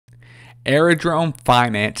Aerodrome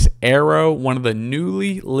Finance, Aero, one of the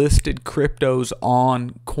newly listed cryptos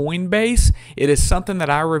on Coinbase. It is something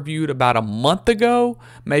that I reviewed about a month ago,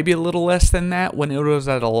 maybe a little less than that, when it was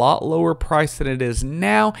at a lot lower price than it is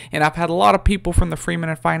now. And I've had a lot of people from the Freeman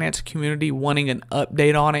and Finance community wanting an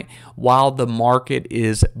update on it while the market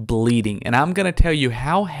is bleeding. And I'm going to tell you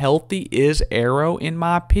how healthy is Aero in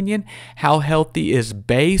my opinion, how healthy is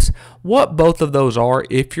Base, what both of those are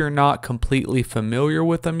if you're not completely familiar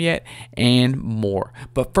with them yet, and more.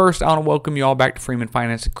 But first, I want to welcome you all back to Freeman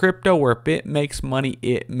Finance and Crypto, where if it makes money,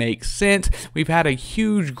 it makes sense. We've had a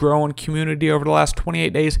huge growing community over the last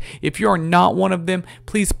 28 days. If you are not one of them,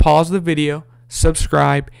 please pause the video,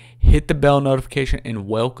 subscribe, hit the bell notification, and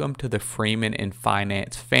welcome to the Freeman and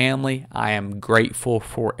Finance family. I am grateful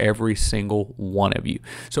for every single one of you.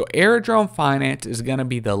 So Aerodrome Finance is going to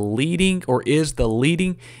be the leading, or is the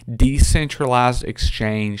leading, decentralized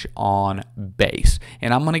exchange on Base.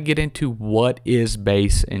 And I'm going to get into what is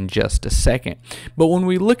Base in just a second. But when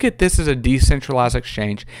we look at this as a decentralized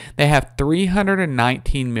exchange, they have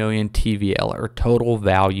 319 million TVL, or total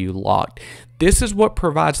value locked. This is what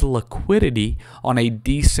provides liquidity on a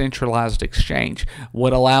decentralized exchange,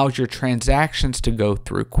 what allows your transactions to go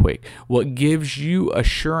through quick, what gives you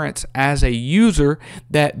assurance as a user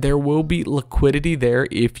that there will be liquidity there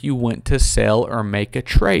if you want to sell or make a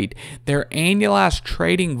trade. Their annualized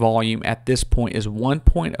trading volume at this point is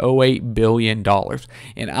 $1.08 billion,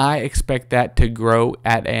 and I expect that to grow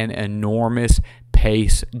at an enormous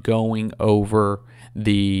pace going over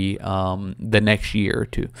the next year or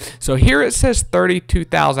two. So here it says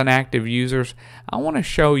 32,000 active users. I want to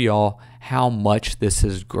show y'all how much this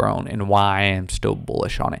has grown and why I am still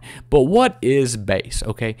bullish on it. But what is Base?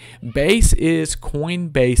 Okay, Base is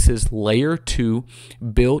Coinbase's layer 2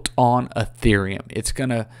 built on Ethereum. It's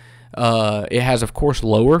gonna it has, of course,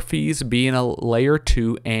 lower fees being a layer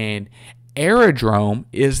 2, and Aerodrome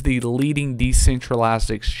is the leading decentralized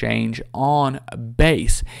exchange on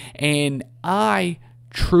Base, and I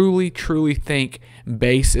truly think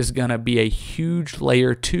Base is going to be a huge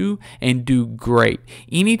layer 2 and do great.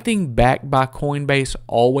 Anything backed by Coinbase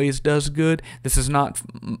always does good. This is not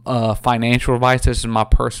financial advice. This is my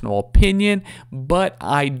personal opinion, but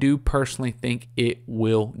I do personally think it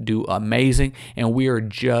will do amazing, and we are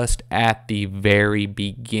just at the very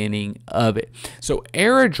beginning of it. So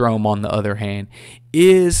Aerodrome, on the other hand,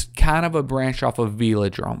 is kind of a branch off of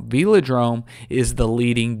Velodrome. Velodrome is the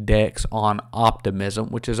leading DEX on Optimism,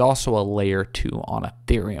 which is also a layer 2 on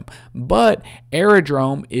Ethereum. But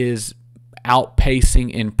Aerodrome is outpacing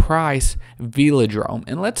in price Velodrome.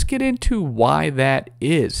 And let's get into why that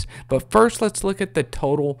is. But first, let's look at the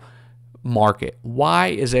total market. Why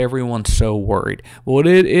is everyone so worried? Well,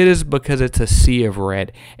 it is because it's a sea of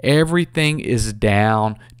red. Everything is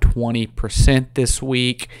down 20% this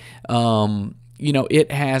week. You know,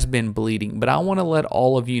 it has been bleeding, but I want to let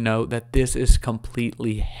all of you know that this is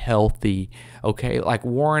completely healthy, okay? Like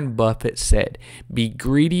Warren Buffett said, be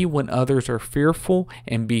greedy when others are fearful,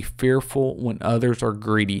 and be fearful when others are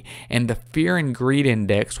greedy. And the fear and greed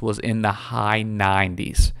index was in the high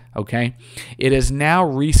 90s. Okay, it is now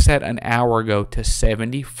reset an hour ago to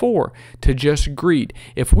 74 to just greed.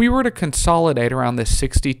 If we were to consolidate around the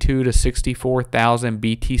 62 to 64,000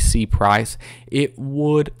 BTC price, it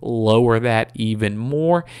would lower that even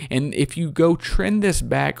more. And if you go trend this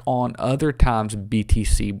back on other times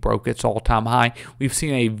BTC broke its all-time high, we've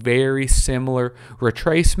seen a very similar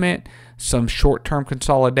retracement, some short-term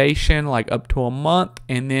consolidation like up to a month,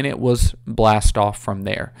 and then it was blast off from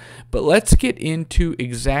there. But let's get into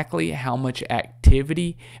exactly how much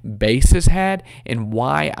activity Base has had and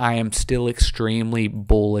why I am still extremely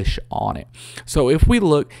bullish on it. So if we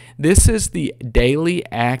look, this is the daily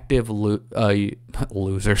active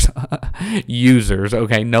users.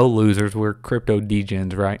 Okay, no losers, we're crypto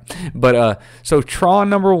degens, right? But so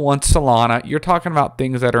Tron number 1, Solana, you're talking about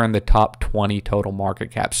things that are in the top 20 total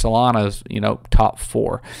market cap. Solana's, you know, top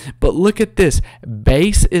 4. But look at this,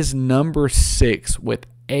 Base is number 6 with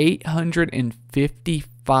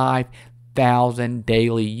 855,000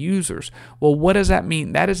 daily users. Well, what does that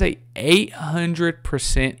mean? That is a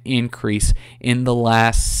 800% increase in the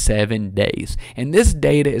last 7 days. And this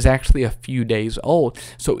data is actually a few days old,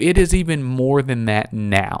 so it is even more than that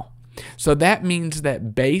now. So that means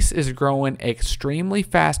that Base is growing extremely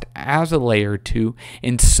fast as a layer 2,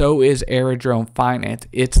 and so is Aerodrome Finance,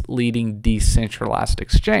 its leading decentralized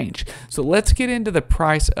exchange. So let's get into the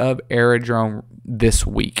price of Aerodrome this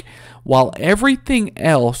week. While everything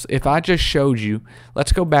else, if I just showed you,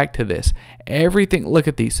 let's go back to this. Everything, look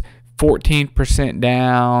at these. 14%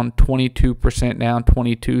 down, 22% down,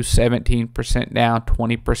 17% down,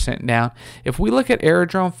 20% down. If we look at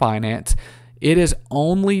Aerodrome Finance, it is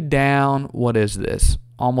only down, what is this?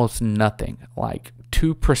 Almost nothing, like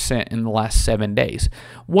 2% in the last 7 days.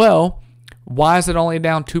 Well, why is it only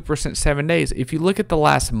down 2% 7 days? If you look at the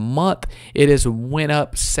last month, it has went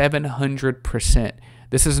up 700%.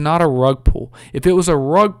 This is not a rug pull. If it was a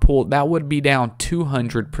rug pull, that would be down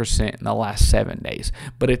 200% in the last 7 days.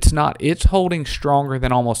 But it's not. It's holding stronger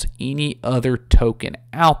than almost any other token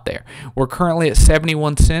out there. We're currently at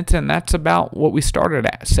 71 cents, and that's about what we started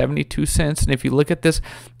at, 72 cents. And if you look at this,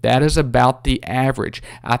 that is about the average.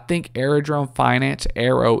 I think Aerodrome Finance,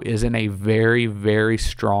 Aero, is in a very, very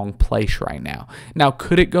strong place right now. Now,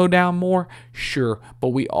 could it go down more? Sure. But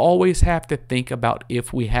we always have to think about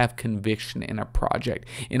if we have conviction in a project.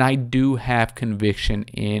 And I do have conviction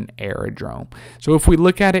in Aerodrome. So if we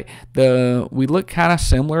look at it, we look kind of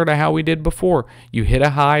similar to how we did before. You hit a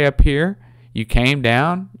high up here, you came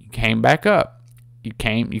down, you came back up.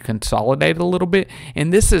 You consolidated a little bit,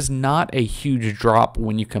 and this is not a huge drop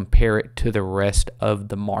when you compare it to the rest of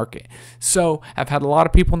the market. So I've had a lot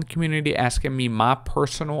of people in the community asking me my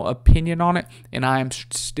personal opinion on it, and I am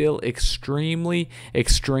still extremely,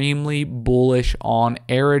 extremely bullish on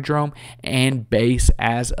Aerodrome and Base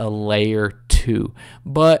as a layer 2.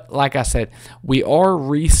 But like I said, we are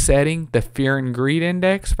resetting the Fear and Greed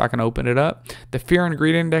Index. If I can open it up, the Fear and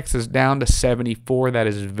Greed Index is down to 74. That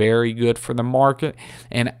is very good for the market.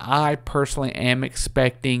 And I personally am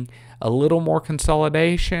expecting a little more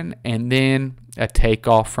consolidation and then a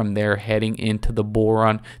takeoff from there heading into the bull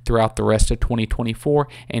run throughout the rest of 2024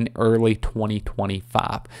 and early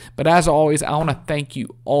 2025. But as always, I want to thank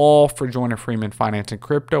you all for joining Freeman Finance and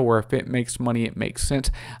Crypto, where if it makes money, it makes sense.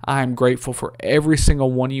 I am grateful for every single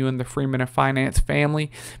one of you in the Freeman and Finance family.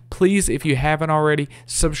 Please, if you haven't already,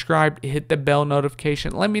 subscribe, hit the bell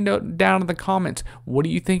notification. Let me know down in the comments, what do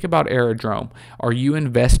you think about Aerodrome? Are you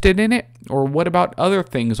invested in it? Or what about other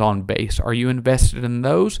things on Base? Are you invested in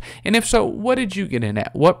those? And if so, what did you get in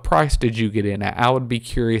at? What price did you get in at? I would be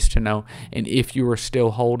curious to know, and if you are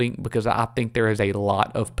still holding, because I think there is a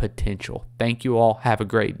lot of potential. Thank you all. Have a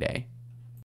great day.